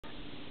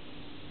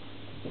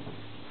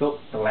So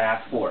the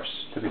last force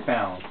to be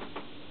found,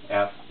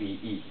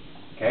 FBE.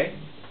 Okay?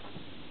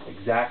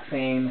 Exact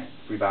same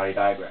free body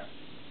diagram.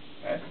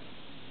 Okay?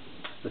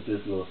 So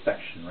this little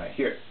section right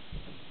here.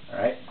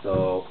 Alright,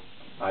 so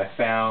I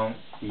found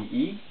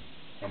CE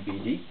and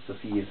BD. So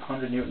CE is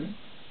 100 Newton.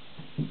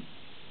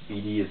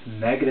 BD is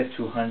negative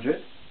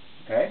 200.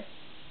 Okay?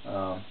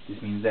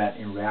 This means that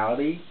in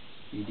reality,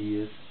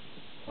 BD is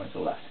pointing to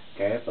the left.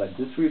 Okay? But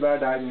this free body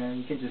diagram,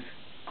 you can just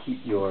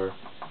keep your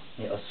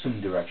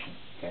assumed direction.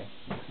 Okay?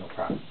 There's no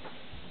problem.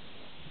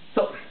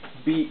 So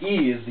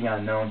BE is the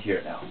unknown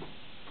here now.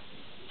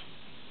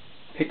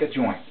 Pick a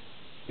joint.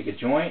 Pick a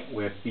joint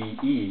where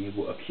BE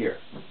will appear.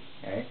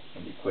 Okay?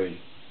 In the equation.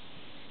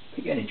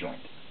 Pick any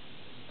joint.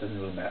 Doesn't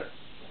really matter.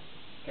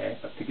 Okay?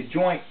 But pick a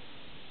joint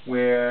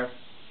where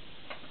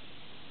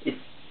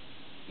it's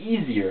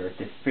easier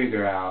to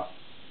figure out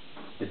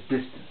the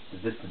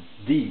distance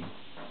D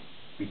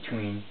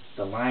between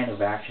the line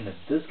of action of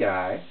this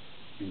guy,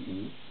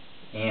 BE,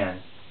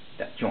 and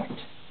that joint.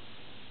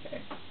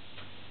 Okay.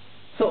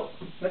 So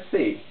let's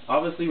see.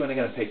 Obviously, we're not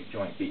going to pick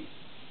joint B,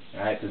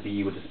 right? Because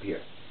BE would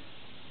disappear.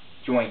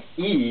 Joint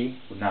E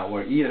would not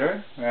work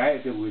either,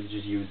 right? Because we would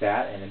just use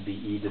that, and then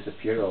BE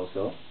disappeared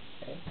also.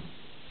 Okay.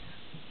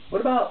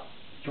 What about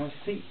joint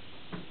C?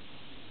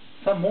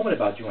 Some moment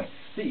about joint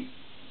C.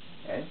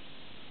 Okay.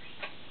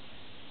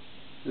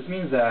 This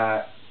means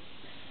that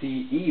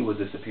CE will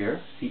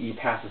disappear. CE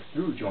passes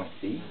through joint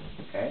C.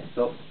 Okay.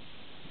 So,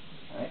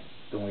 alright,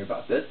 don't worry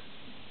about this.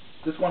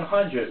 This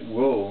 100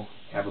 will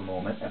have a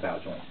moment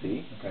about joint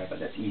C. Okay, but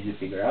that's easy to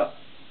figure out.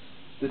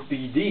 This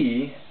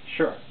BD,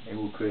 sure, it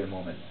will create a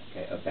moment,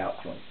 okay,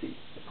 about joint C.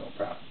 That's no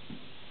problem.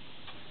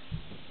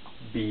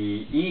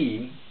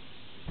 BE,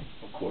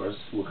 of course,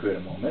 will create a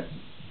moment.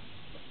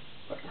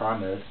 But the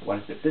problem is, what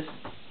is the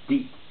distance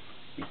D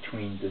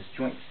between this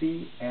joint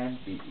C and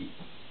BE?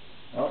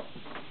 Well,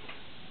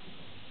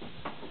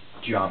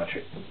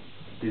 geometry.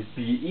 This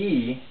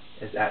BE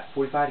is at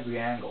 45-degree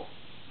angle.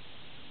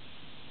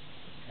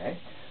 Okay,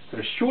 so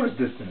the shortest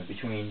distance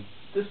between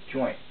this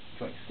joint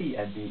C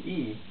and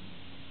BE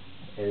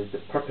is the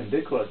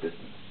perpendicular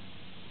distance.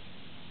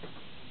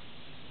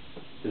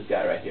 This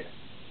guy right here.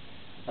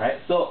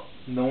 Alright, so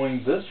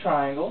knowing this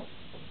triangle,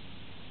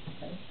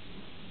 okay,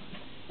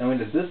 knowing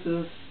that this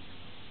is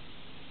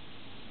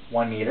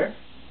 1 meter,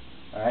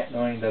 alright,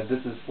 knowing that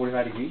this is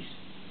 45 degrees,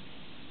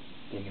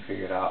 you can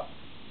figure it out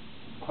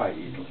quite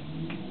easily.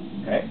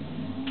 Okay,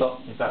 so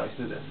in fact, let's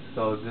do this.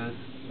 So this,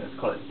 let's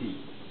call it D.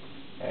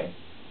 Okay,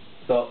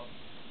 so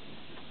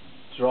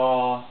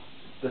draw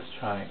this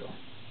triangle.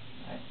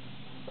 Right?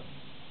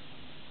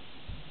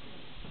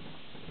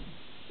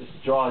 Just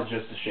draw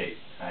just the shape,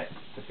 right,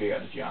 to figure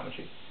out the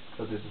geometry.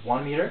 So this is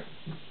 1 meter.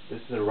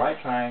 This is a right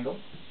triangle,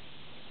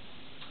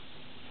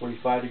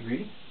 45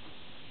 degree.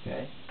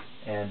 Okay,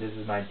 and this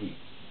is my D.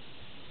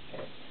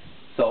 Okay,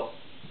 so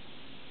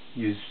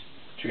use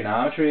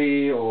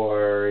trigonometry,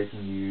 or you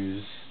can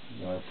use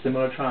a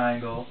similar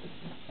triangle,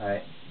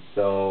 right?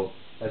 So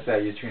let's say I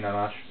use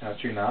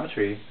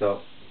trigonometry.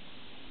 So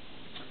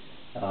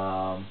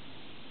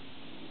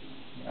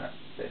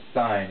say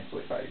sine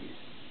 45 degrees,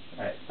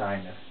 right?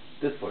 Sine of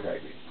this 45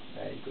 degrees,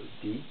 right? Equals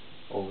D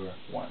over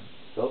 1.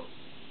 So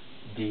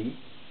D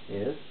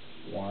is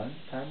 1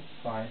 times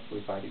sine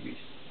 45 degrees,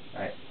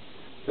 right?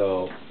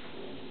 So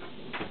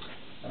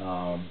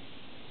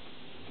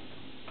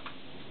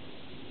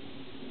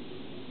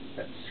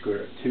that's square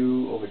root of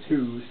 2 over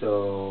 2,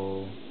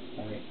 so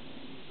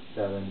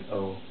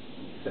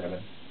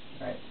 0.707,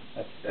 right?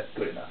 That's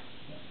good enough.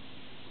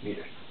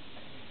 Meters.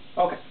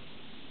 Okay.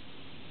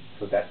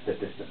 So that's the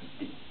distance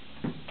D.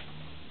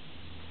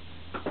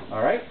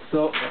 Alright,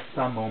 so that's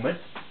some moment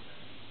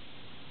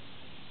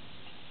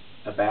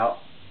about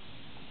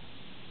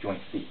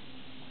joint C.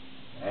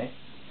 Okay?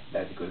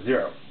 That's equal to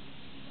 0.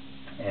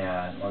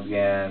 And once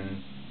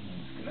again, I'm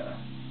just gonna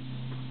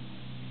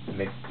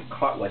make the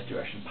clockwise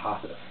direction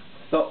positive.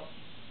 So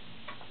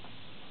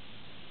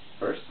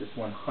first, this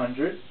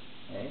 100,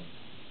 okay,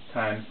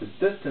 times the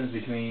distance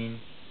between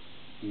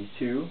these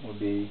two will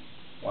be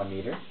 1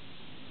 meter.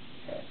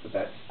 Okay, so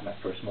that's my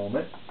first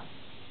moment.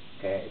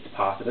 Okay, it's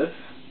positive.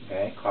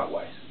 Okay,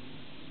 clockwise.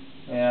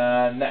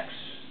 And next,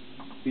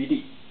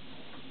 BD.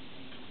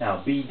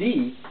 Now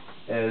BD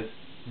is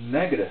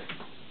negative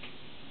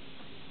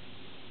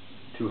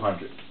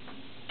 200.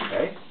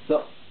 Okay,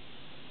 so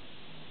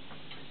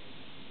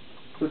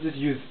just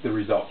use the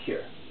result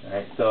here.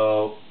 Right,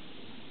 so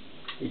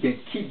you can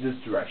keep this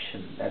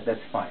direction. That's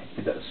fine.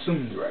 It's the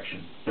assumed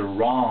direction, the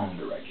wrong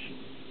direction.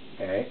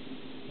 Okay,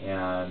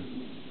 and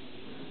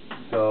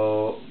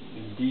so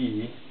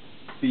BD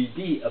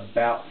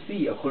about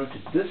C according to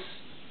this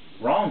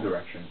wrong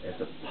direction is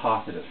a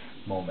positive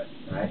moment,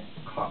 right?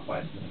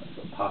 Clockwise movement,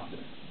 so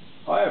positive.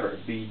 However,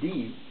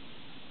 BD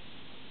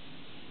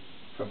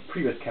from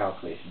previous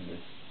calculation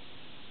is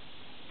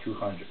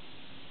 200,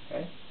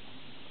 okay?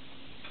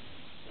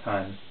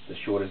 Times the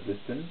shortest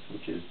distance,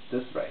 which is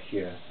this right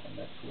here, and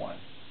that's 1,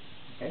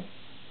 okay?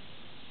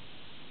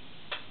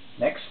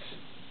 Next,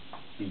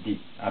 BE,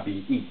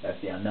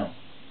 that's the unknown.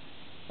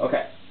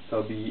 Okay,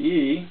 so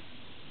BE,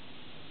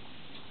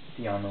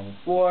 the unknown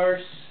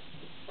force,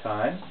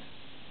 times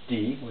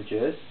D, which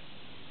is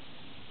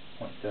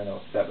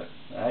 0.707,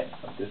 right?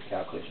 Of this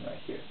calculation right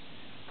here.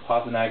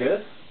 Positive,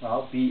 negative.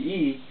 Well,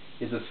 BE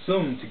is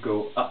assumed to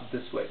go up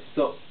this way,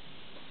 so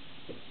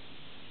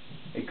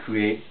it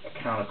creates a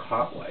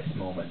counterclockwise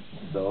moment.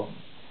 So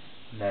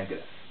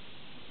negative.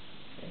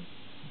 Okay.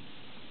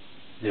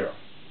 0.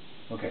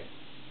 Okay.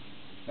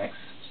 Next,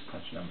 just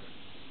crunch number.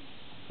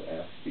 So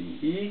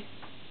FBE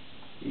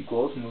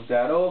equals, move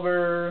that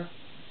over,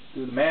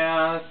 do the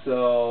math,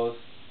 so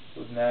it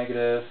was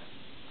negative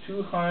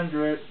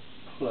 200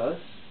 plus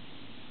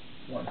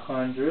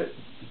 100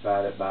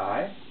 divided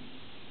by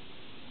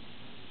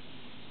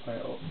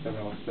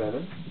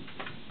 0.707.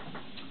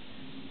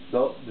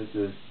 So this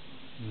is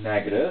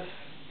negative,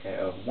 okay,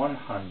 of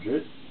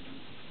 100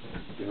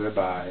 divided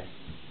by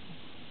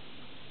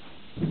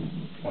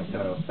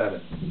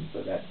 0.707.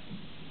 So that's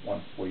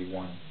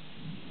 141.4,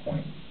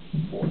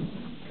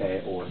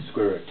 okay, or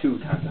square root of 2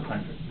 times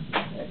 100.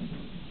 Okay.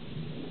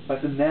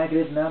 That's a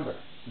negative number,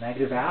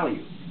 negative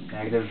value.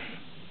 Negative,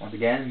 once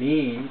again,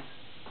 means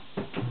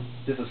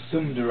this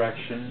assumed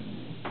direction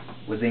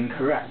was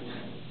incorrect.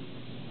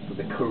 So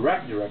the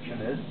correct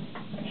direction is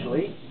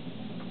actually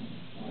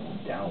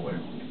downward,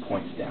 it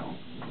points down.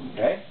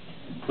 Okay?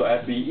 So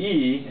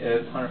FBE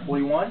is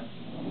 141.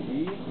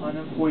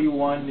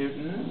 141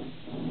 newtons.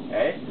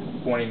 Okay?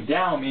 Pointing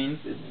down means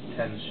it's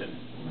tension.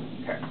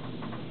 Okay.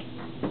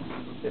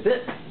 That's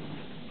it.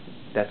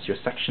 That's your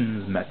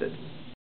sections method.